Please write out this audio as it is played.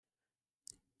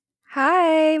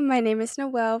Hi, my name is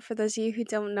Noelle, for those of you who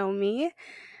don't know me.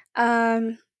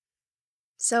 Um,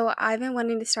 so I've been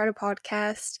wanting to start a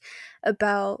podcast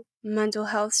about mental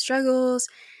health struggles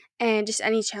and just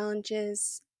any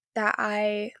challenges that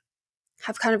I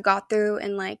have kind of got through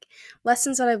and like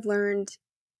lessons that I've learned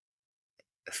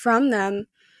from them.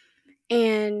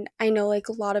 And I know like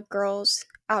a lot of girls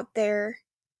out there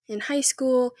in high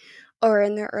school or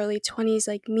in their early 20s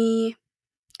like me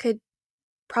could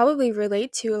probably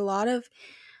relate to a lot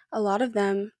of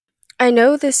them. I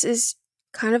know this is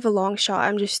kind of a long shot.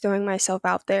 I'm just throwing myself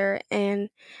out there, and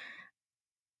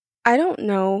I don't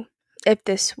know if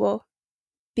this will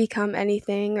become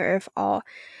anything or if I'll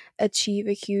achieve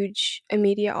a huge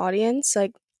immediate audience.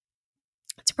 Like,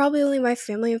 it's probably only my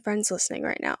family and friends listening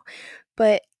right now.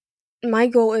 But my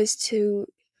goal is to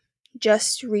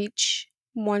just reach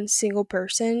one single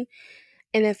person.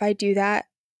 And if I do that,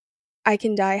 I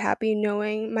can die happy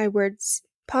knowing my words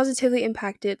positively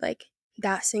impacted like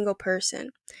that single person.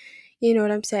 You know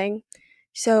what I'm saying?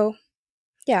 So,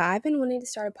 yeah, I've been wanting to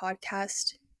start a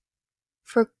podcast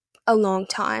for a long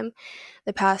time.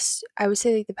 I would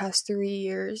say like the past 3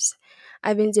 years,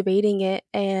 I've been debating it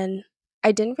and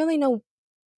I didn't really know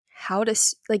how to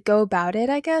like go about it,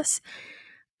 I guess.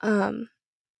 Um,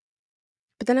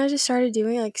 but then I just started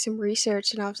doing like some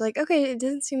research and I was like, okay, it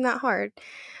doesn't seem that hard.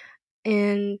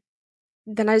 And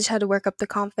then I just had to work up the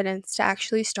confidence to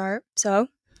actually start. So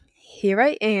here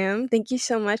I am. Thank you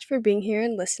so much for being here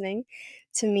and listening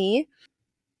to me.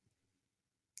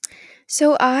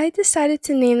 So I decided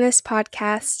to name this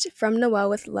podcast From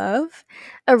Noelle with Love.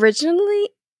 Originally,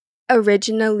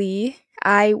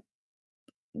 I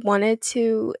wanted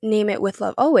to name it With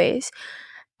Love Always.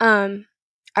 Um,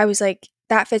 I was like,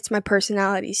 that fits my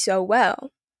personality so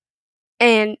well.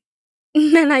 And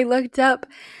then I looked up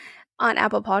on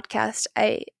Apple Podcast.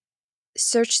 I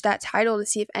searched that title to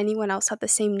see if anyone else had the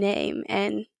same name,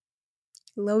 and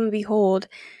lo and behold,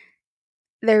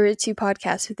 there were two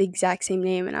podcasts with the exact same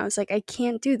name, and I was like, I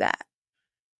can't do that.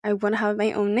 I want to have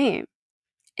my own name.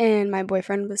 And my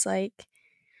boyfriend was like,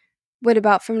 what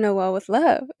about From Noelle with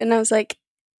Love? And I was like,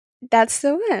 that's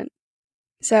the one.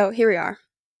 So here we are.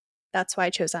 That's why I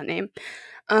chose that name.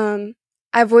 Um,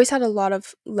 I've always had a lot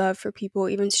of love for people,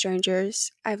 even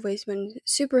strangers. I've always been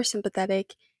super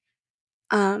sympathetic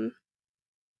um,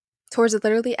 towards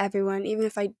literally everyone, even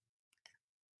if I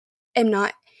am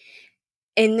not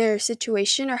in their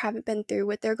situation or haven't been through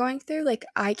what they're going through. Like,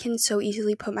 I can so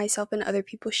easily put myself in other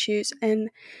people's shoes, and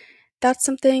that's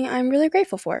something I'm really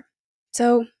grateful for.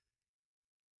 So,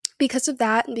 because of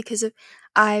that, and because of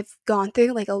I've gone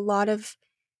through like a lot of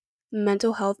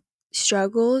mental health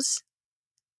struggles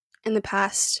in the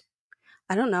past,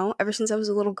 I don't know, ever since I was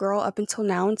a little girl up until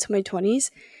now into my 20s,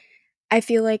 I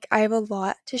feel like I have a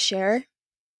lot to share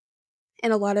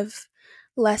and a lot of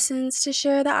lessons to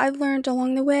share that I've learned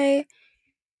along the way.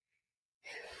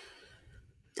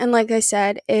 And like I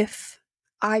said, if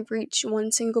I reach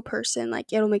one single person,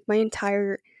 like it'll make my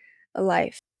entire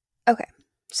life. Okay.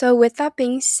 So with that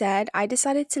being said, I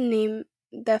decided to name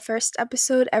the first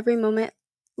episode Every Moment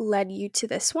Led You to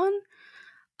This One.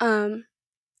 Um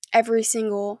every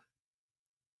single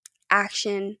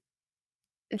action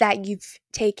that you've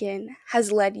taken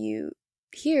has led you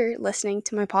here listening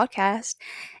to my podcast,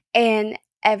 and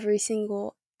every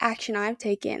single action I've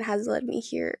taken has led me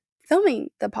here filming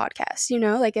the podcast.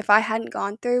 Like if I hadn't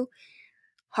gone through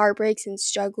heartbreaks and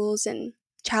struggles and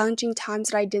challenging times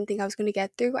that I didn't think I was going to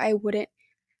get through, I wouldn't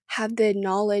have the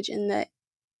knowledge and the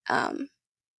um,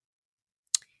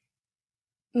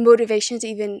 motivation to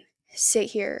even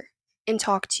sit here and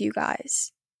talk to you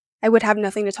guys. I would have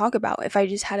nothing to talk about if I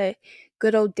just had a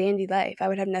good old dandy life. I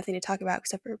would have nothing to talk about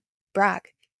except for brag.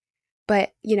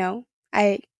 But,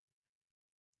 I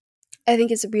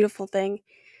think it's a beautiful thing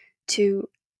to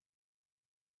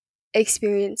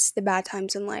experience the bad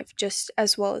times in life just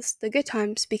as well as the good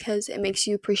times, because it makes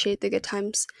you appreciate the good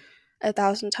times a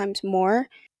thousand times more.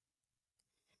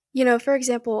 For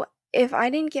example, if I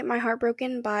didn't get my heart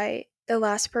broken by the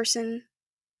last person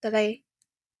that I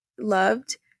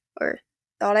loved or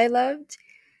thought I loved,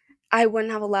 I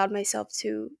wouldn't have allowed myself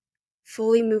to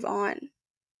fully move on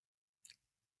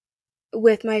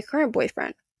with my current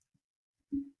boyfriend.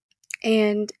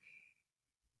 And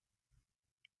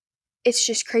it's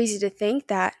just crazy to think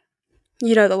that,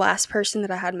 the last person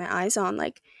that I had my eyes on,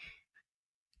 like,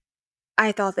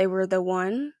 I thought they were the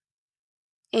one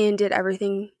and did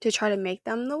everything to try to make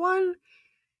them the one.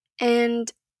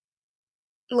 And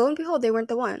lo and behold, they weren't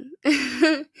the one.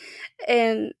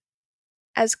 And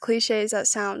as cliche as that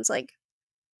sounds, like,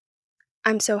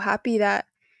 I'm so happy that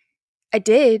I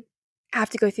did have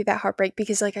to go through that heartbreak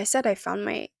because, like I said, I found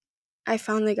I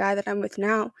found the guy that I'm with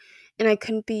now, and I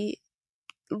could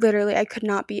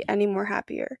not be any more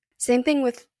happier. Same thing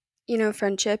with,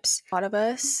 friendships. A lot of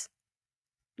us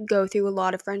go through a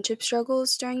lot of friendship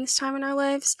struggles during this time in our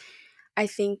lives. I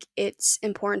think it's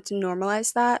important to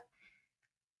normalize that.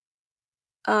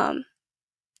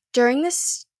 During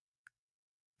this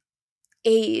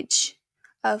age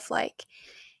of like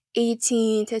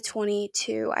 18 to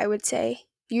 22, I would say,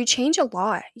 you change a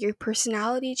lot. Your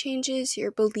personality changes,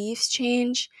 your beliefs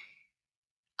change.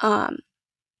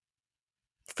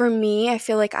 For me, I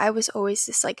feel like I was always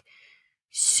this like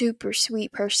super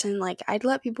sweet person. Like I'd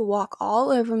let people walk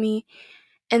all over me.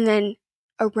 And then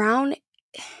around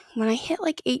when I hit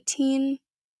like 18,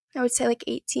 I would say like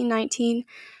 18, 19,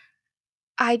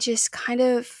 I just kind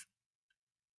of,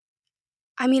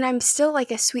 I'm still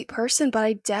like a sweet person, but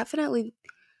I definitely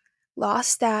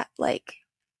lost that, like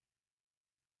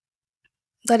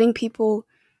letting people,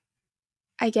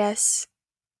 I guess,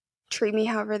 treat me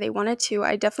however they wanted to.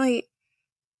 I definitely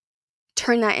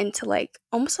turned that into like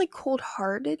almost like cold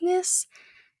heartedness.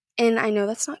 And I know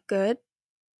that's not good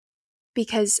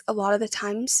because a lot of the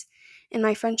times in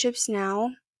my friendships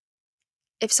now,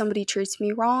 if somebody treats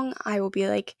me wrong, I will be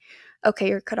like, okay,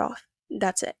 you're cut off.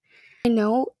 That's it. I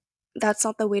know that's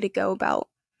not the way to go about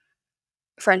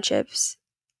friendships.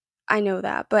 I know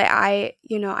that. But I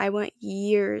went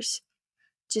years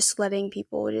just letting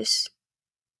people just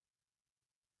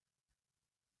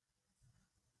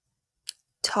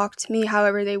talk to me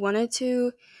however they wanted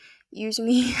to, use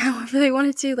me however they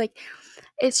wanted to. Like,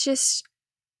 it's just,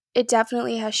 it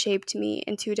definitely has shaped me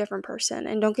into a different person.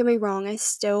 And don't get me wrong, I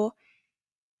still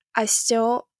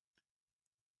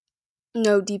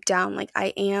know deep down, like,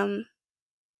 I am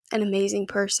an amazing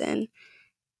person.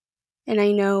 And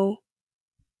I know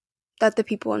that the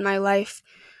people in my life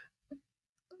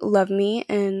love me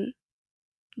and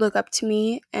look up to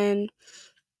me. And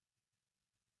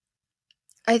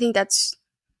I think that's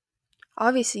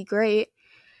obviously great.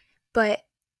 But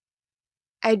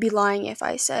I'd be lying if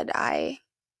I said I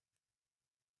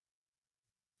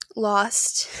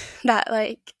lost that,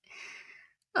 like,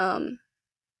 um,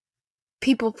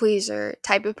 people pleaser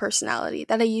type of personality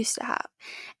that I used to have.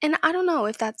 And I don't know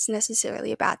if that's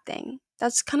necessarily a bad thing.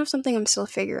 That's kind of something I'm still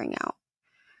figuring out.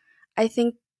 I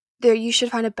think there you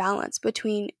should find a balance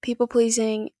between people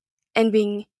pleasing and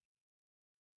being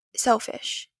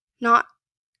selfish. Not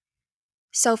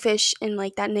selfish in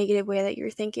like that negative way that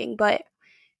you're thinking, but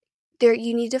there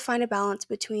you need to find a balance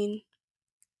between,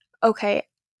 okay,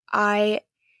 I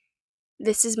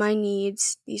this is my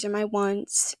needs, these are my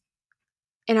wants,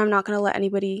 and I'm not going to let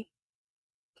anybody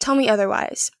tell me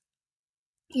otherwise.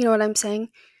 You know what I'm saying?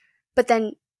 But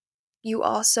then you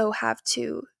also have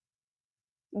to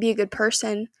be a good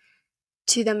person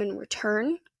to them in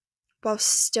return while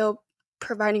still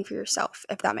providing for yourself,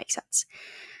 if that makes sense.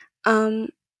 Um,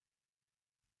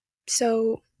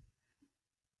 so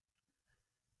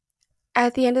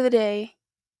at the end of the day,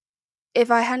 if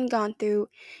I hadn't gone through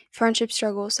friendship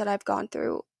struggles that I've gone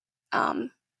through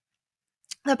um,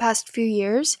 the past few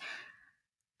years,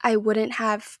 I wouldn't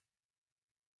have,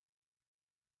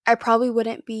 I probably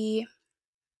wouldn't be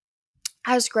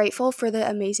as grateful for the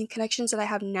amazing connections that I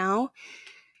have now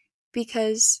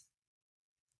because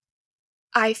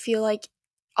I feel like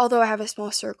although I have a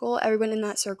small circle, everyone in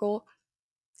that circle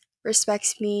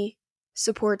respects me,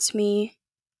 supports me,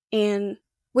 and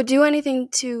would do anything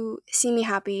to see me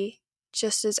happy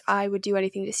just as I would do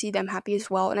anything to see them happy as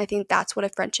well. And I think that's what a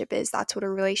friendship is. That's what a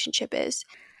relationship is.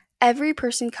 Every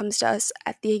person comes to us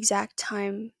at the exact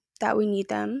time that we need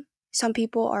them. Some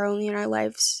people are only in our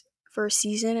lives for a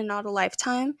season and not a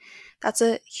lifetime. That's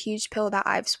a huge pill that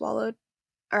I've swallowed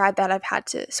or that I've had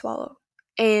to swallow.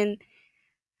 And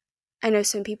I know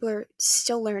some people are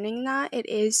still learning that. It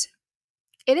is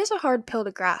a hard pill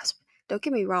to grasp. Don't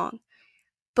get me wrong.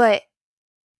 But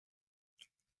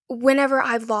whenever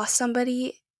I've lost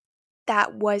somebody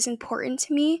that was important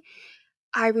to me,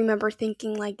 I remember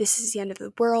thinking like this is the end of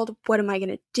the world. What am I going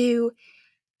to do?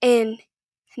 And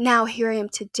now here I am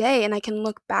today and I can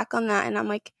look back on that and I'm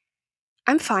like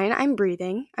I'm fine. I'm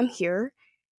breathing. I'm here.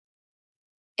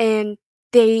 And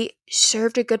they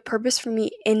served a good purpose for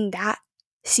me in that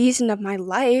season of my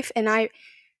life and I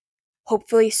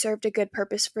hopefully served a good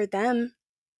purpose for them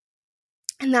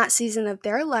in that season of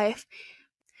their life.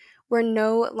 We're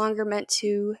no longer meant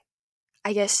to,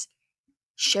 I guess,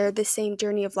 share the same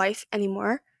journey of life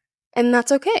anymore, and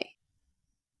that's okay.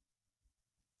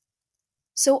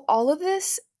 So, all of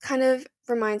this kind of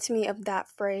reminds me of that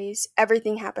phrase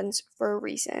everything happens for a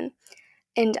reason.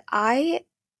 And I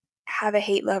have a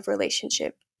hate love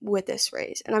relationship with this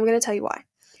phrase, and I'm going to tell you why.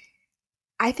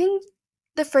 I think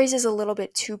the phrase is a little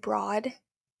bit too broad.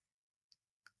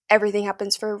 Everything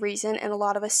happens for a reason, and a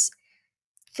lot of us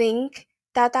think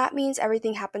that that means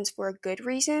everything happens for a good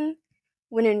reason,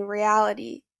 when in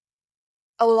reality,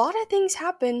 a lot of things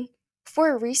happen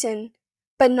for a reason,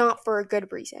 but not for a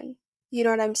good reason. You know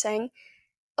what I'm saying?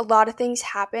 A lot of things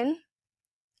happen,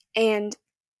 and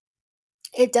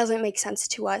it doesn't make sense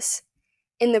to us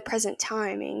in the present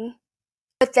timing.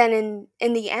 But then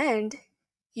in the end,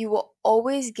 you will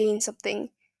always gain something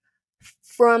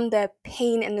from the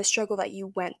pain and the struggle that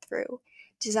you went through.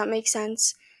 Does that make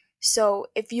sense? So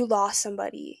if you lost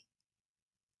somebody,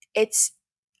 it's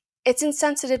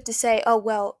insensitive to say, "Oh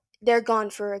well, they're gone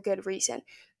for a good reason."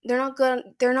 They're not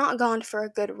gone for a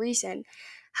good reason.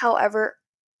 However,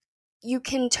 you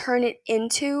can turn it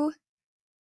into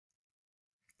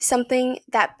something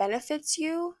that benefits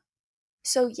you.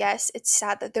 So yes, it's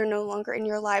sad that they're no longer in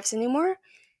your lives anymore,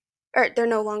 or they're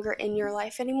no longer in your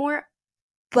life anymore,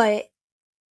 but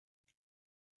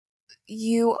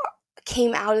you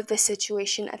came out of the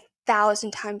situation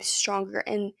 1,000 times stronger.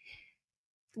 And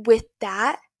with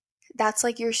that, that's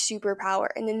like your superpower.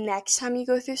 And the next time you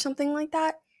go through something like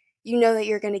that, you know that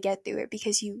you're going to get through it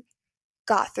because you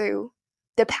got through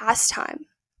the past time.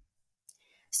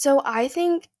 So I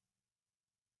think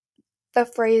the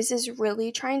phrase is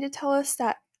really trying to tell us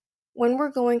that when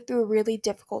we're going through a really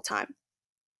difficult time,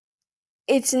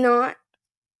 it's not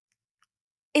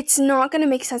going to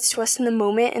make sense to us in the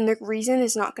moment, and the reason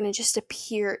is not going to just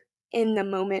appear in the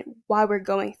moment while we're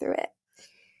going through it.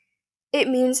 It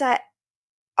means that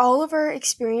all of our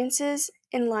experiences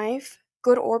in life,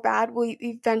 good or bad, will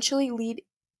eventually lead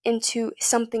into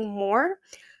something more.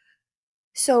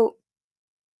 So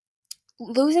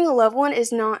losing a loved one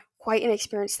is not quite an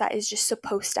experience that is just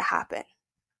supposed to happen.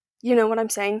 You know what I'm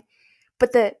saying?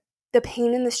 But the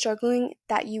pain and the struggling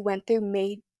that you went through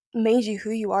made you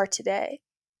who you are today.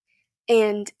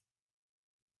 And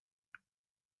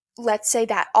let's say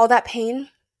that all that pain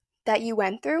that you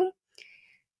went through,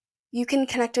 you can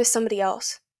connect with somebody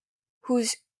else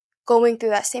who's going through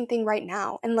that same thing right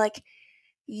now. And like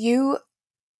you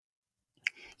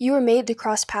were made to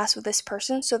cross paths with this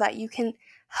person so that you can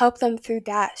help them through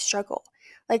that struggle.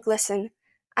 Like, listen,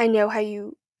 I know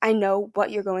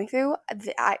what you're going through.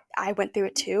 I went through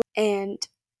it too. And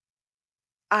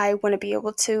I want to be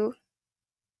able to,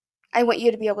 I want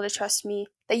you to be able to trust me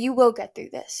that you will get through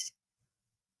this.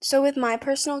 So, with my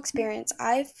personal experience,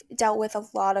 I've dealt with a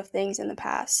lot of things in the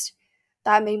past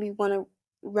that made me want to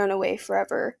run away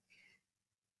forever.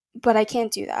 But I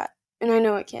can't do that. And I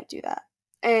know I can't do that.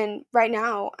 And right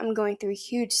now, I'm going through a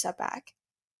huge setback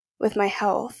with my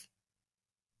health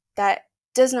that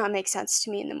does not make sense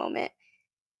to me in the moment.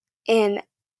 And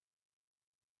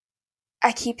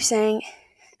I keep saying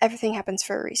everything happens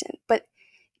for a reason. But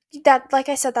that, like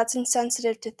I said, that's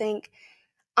insensitive to think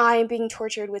I am being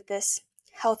tortured with this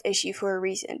health issue for a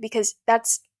reason, because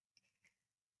that's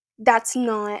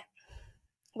not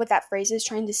what that phrase is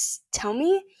trying to tell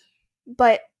me.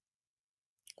 But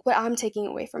what I'm taking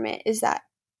away from it is that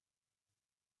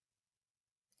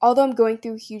although I'm going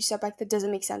through a huge setback that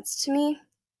doesn't make sense to me,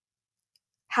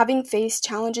 having faced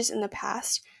challenges in the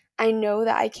past, I know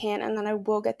that I can and that I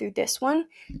will get through this one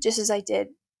just as I did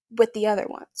with the other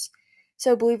ones.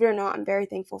 So, believe it or not, I'm very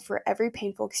thankful for every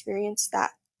painful experience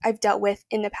that I've dealt with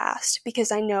in the past,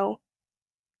 because I know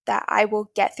that I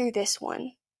will get through this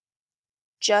one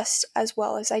just as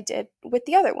well as I did with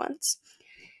the other ones.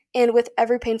 And with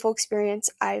every painful experience,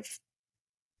 I've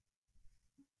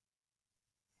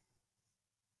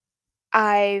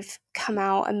come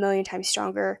out a million times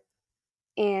stronger,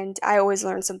 and I always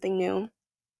learn something new.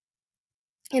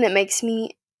 And it makes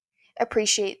me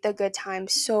appreciate the good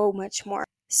times so much more.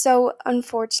 So,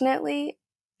 unfortunately,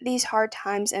 these hard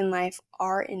times in life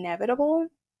are inevitable,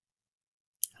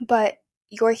 but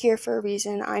you're here for a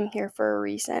reason. I'm here for a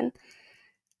reason.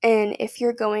 And if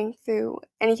you're going through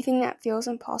anything that feels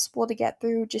impossible to get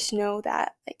through, just know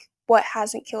that like what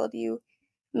hasn't killed you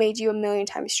made you a million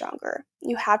times stronger.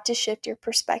 You have to shift your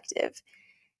perspective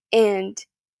and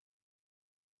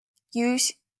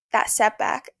use that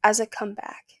setback as a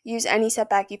comeback. Use any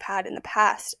setback you've had in the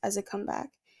past as a comeback.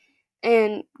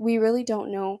 And we really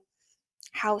don't know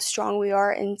how strong we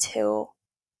are until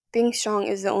being strong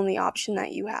is the only option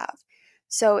that you have.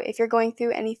 So if you're going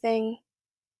through anything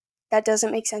that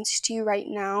doesn't make sense to you right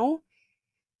now,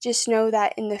 just know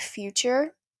that in the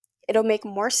future, it'll make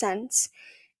more sense.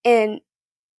 And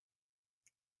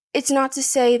it's not to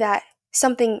say that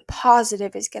something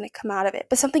positive is going to come out of it,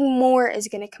 but something more is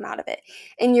going to come out of it.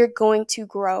 And you're going to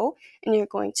grow, and you're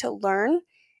going to learn,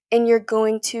 and you're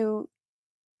going to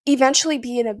eventually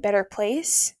be in a better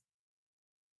place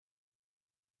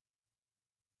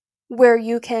where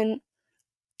you can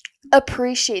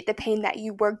appreciate the pain that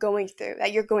you were going through,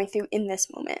 that you're going through in this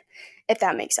moment, if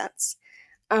that makes sense.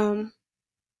 Um,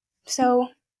 so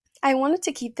I wanted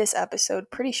to keep this episode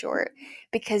pretty short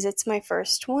because it's my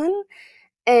first one,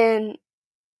 and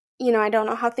I don't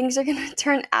know how things are going to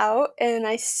turn out, and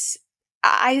I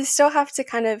still have to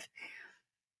kind of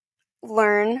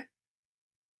learn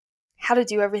how to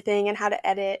do everything and how to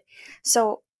edit.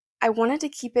 So I wanted to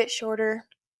keep it shorter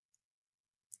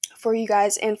for you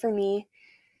guys and for me,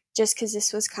 just because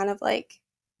this was kind of like,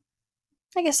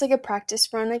 I guess, like a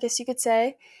practice run, I guess you could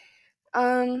say.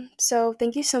 So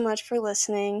thank you so much for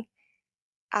listening.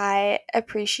 I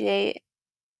appreciate,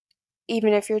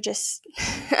 even if you're just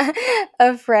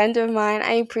a friend of mine,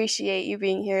 I appreciate you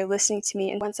being here listening to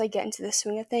me. And once I get into the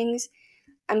swing of things,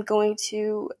 I'm going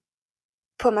to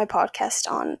put my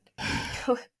podcast on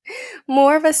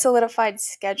more of a solidified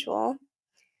schedule.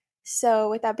 So,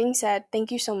 with that being said,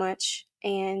 thank you so much,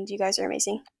 and you guys are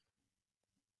amazing.